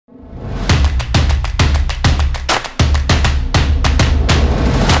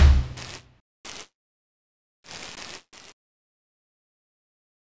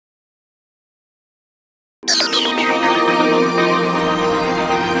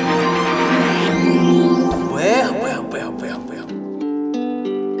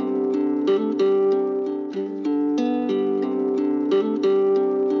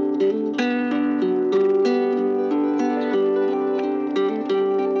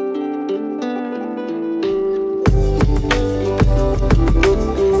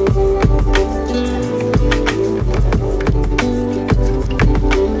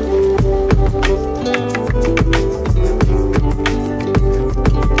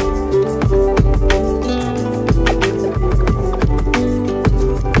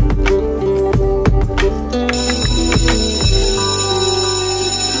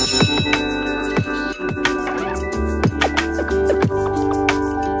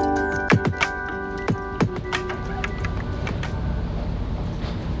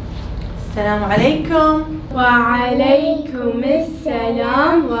السلام عليكم. وعليكم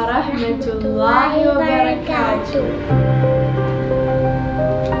السلام ورحمة الله وبركاته.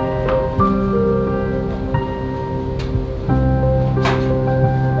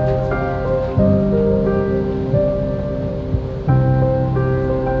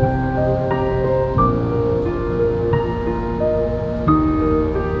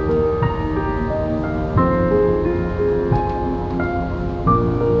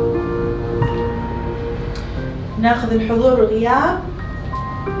 ناخذ الحضور والغياب.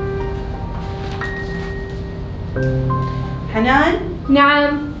 حنان؟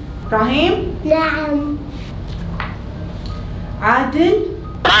 نعم. إبراهيم؟ نعم. عادل؟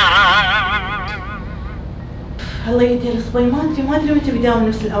 الله يهدي الصبي، ما ادري متى بيداوم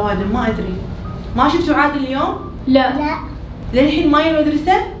نفس الاوادم، ما ادري. ما شفتوا عادل اليوم؟ لا. للحين ما يجي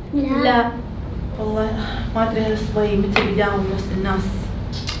المدرسة؟ لا. والله ما ادري هالصبي متى بيداوم نفس الناس.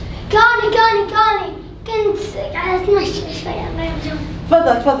 كوني كنت قاعدة اتمشى شوي.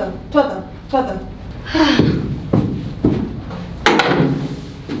 الله يرحمه. تفضل.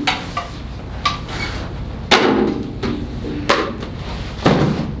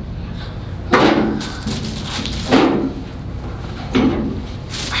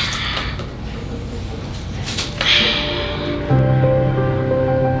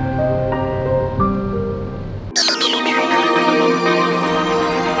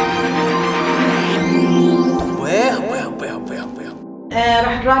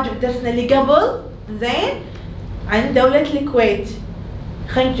 راح نراجع درسنا اللي قبل، زين؟ عن دولة الكويت.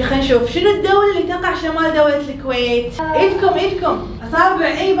 خلينا نشوف شنو الدولة اللي تقع شمال دولة الكويت. ايدكم اصابع.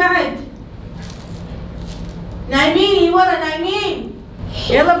 اي بعد نايمين اللي ورا، نايمين.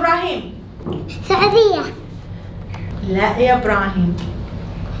 يلا ابراهيم. سعودية. لا يا ابراهيم،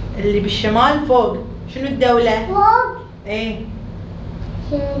 اللي بالشمال فوق. شنو الدولة؟ فوق. ايه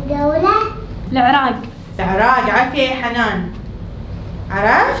شنو الدولة؟ العراق. عافية يا حنان.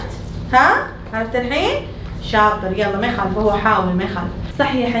 عرفت؟ عرفت الحين؟ شاطر. يلا ما يخالف، هو حاول ما يخالف.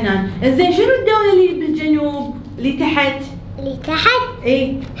 صح يا حنان. انزين شنو الدولة اللي بالجنوب اللي تحت؟ اللي تحت؟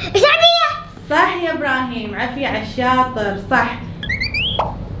 ايه السعودية. صح يا ابراهيم، عافية على الشاطر. صح.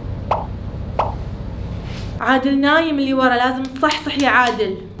 عادل نايم اللي ورا، لازم تصحصح يا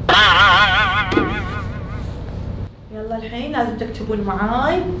عادل. يلا الحين لازم تكتبون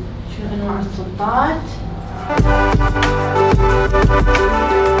معاي شنو انواع السلطات.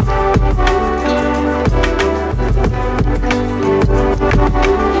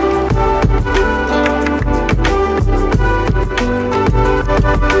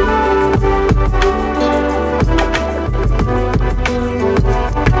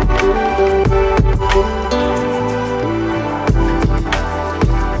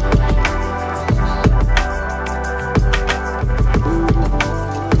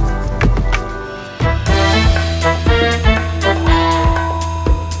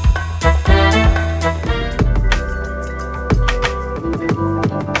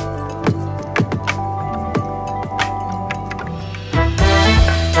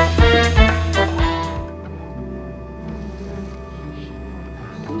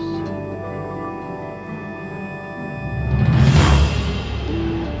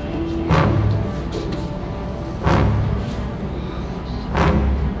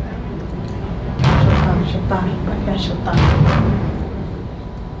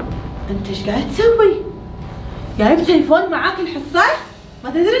 انت ايش قاعد تسوي؟ جايب تليفون معاك الحصة؟ ما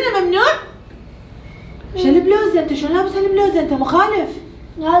تدري انه ممنوع؟ شو البلوزة؟ انت شو لابس هالبلوزة؟ انت مخالف.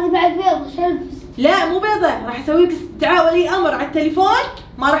 هذه بعد بيضة. شو البس؟ لا مو بيضة، راح اسوي لك استدعاء ولي امر على التليفون،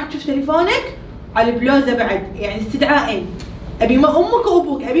 ما راح تشوف تليفونك، على البلوزة بعد، يعني استدعائين. ابي ما امك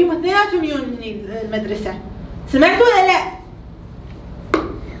وابوك، ابيهم اثنيناتهم يجون المدرسة. سمعت ولا لا؟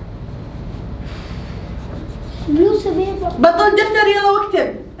 بلوزة بيضة. بطل دفتر يلا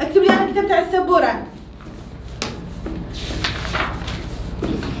واكتب، اكتب لي انا كتبت على السبورة.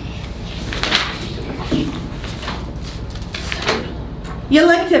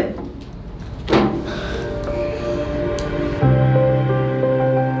 يلا اكتب.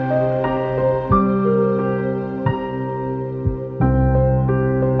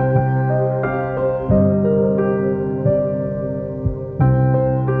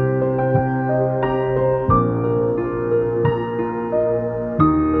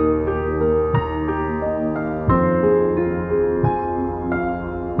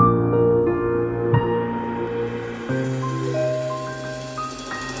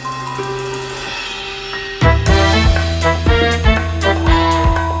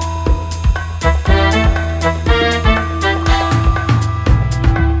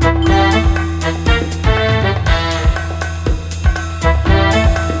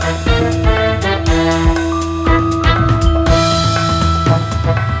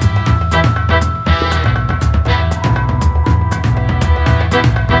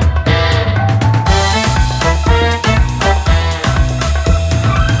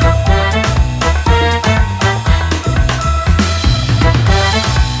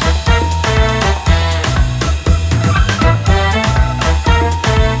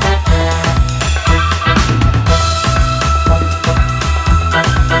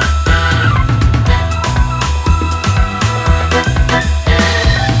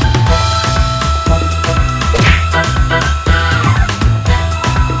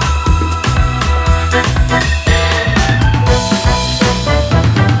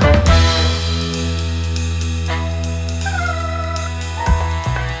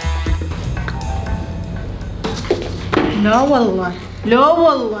 لا والله لا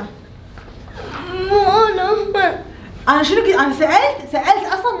والله. مو انا شنو انا سألت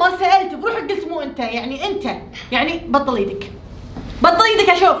اصلا ما سألت بروحك قلت مو انت يعني بطل ايدك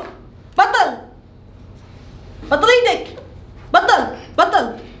اشوف. بطل ايدك بطل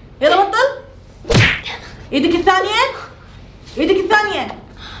يلا بطل ايدك الثانية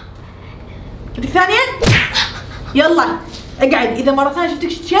يلا اقعد. اذا مرة ثانية شفتك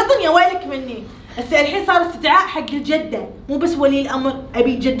تشيطن يا ويلك مني. الحين صار استدعاء حق الجدة مو بس ولي الامر،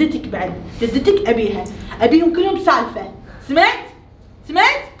 ابي جدتك بعد، جدتك ابيهم كلهم سالفة. سمعت؟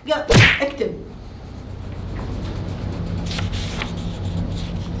 يلا اكتب.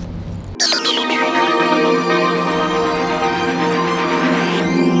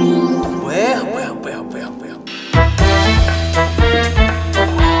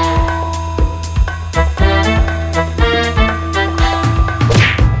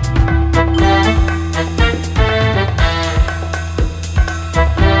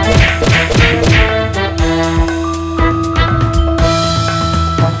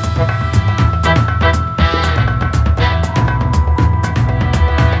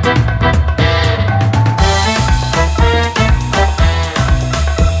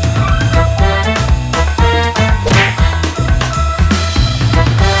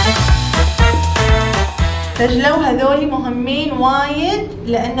 سجلوا هذولي مهمين وايد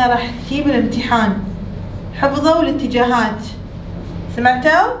لأنه راح تجيب الامتحان. حفظوا الاتجاهات.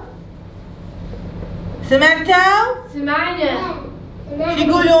 سمعتوا؟ سمعنا. شو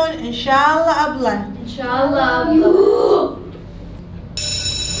يقولون؟ إن شاء الله أبلة. إن شاء الله أبلة.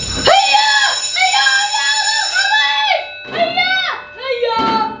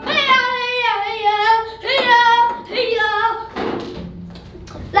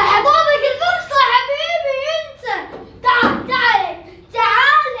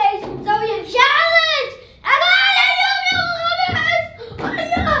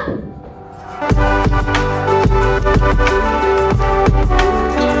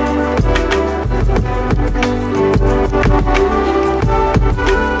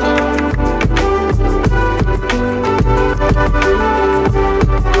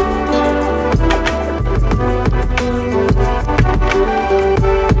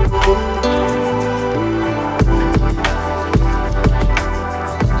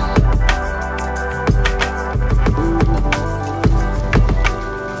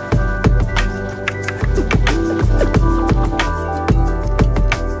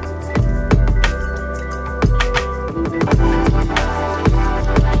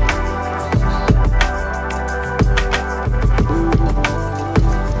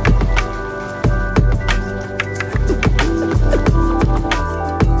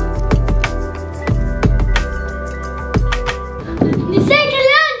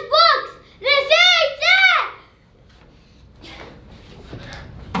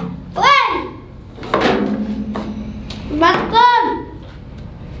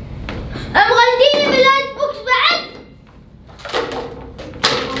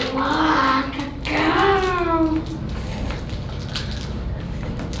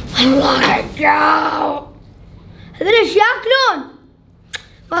 هذول ايش ياكلون؟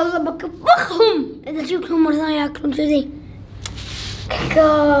 والله بكبخهم اذا شفتهم مرة ثانية ياكلون كذي.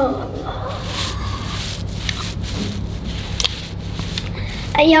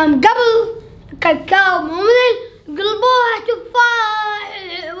 ايام قبل كاكاو مو مثل قلبوها تفاح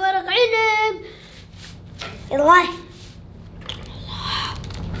ورق عنب. يلا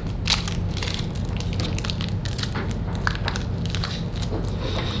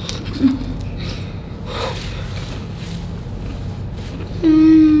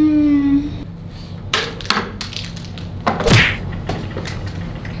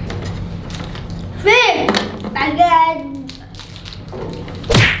فين بعد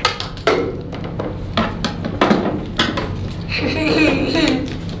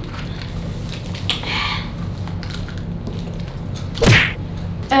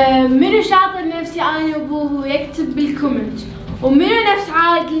منو شاطر نفسي انا وابوه يكتب بالكومنت، ومنو نفس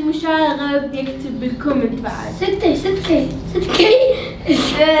عادل المشاغب يكتب بالكومنت بعد. ستة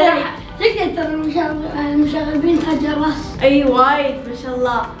ترى المشاغبين تاج الراس. اي وايد ما شاء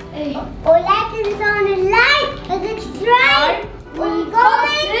الله. ولا تنسون اللايك والسبسكرايب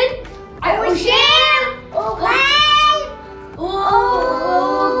والكومنت وشير ولايك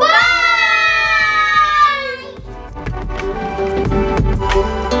وباي.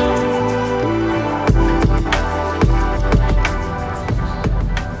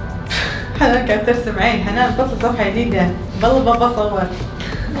 حنان كانت ترسم عين. حنان بطل صفحة جديدة. والله بابا صور.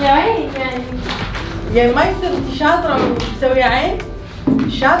 يا عين يعني ما يصير انت شاطرة وتسوي عين؟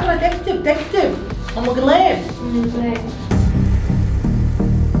 شاطرة تكتب ام قليب.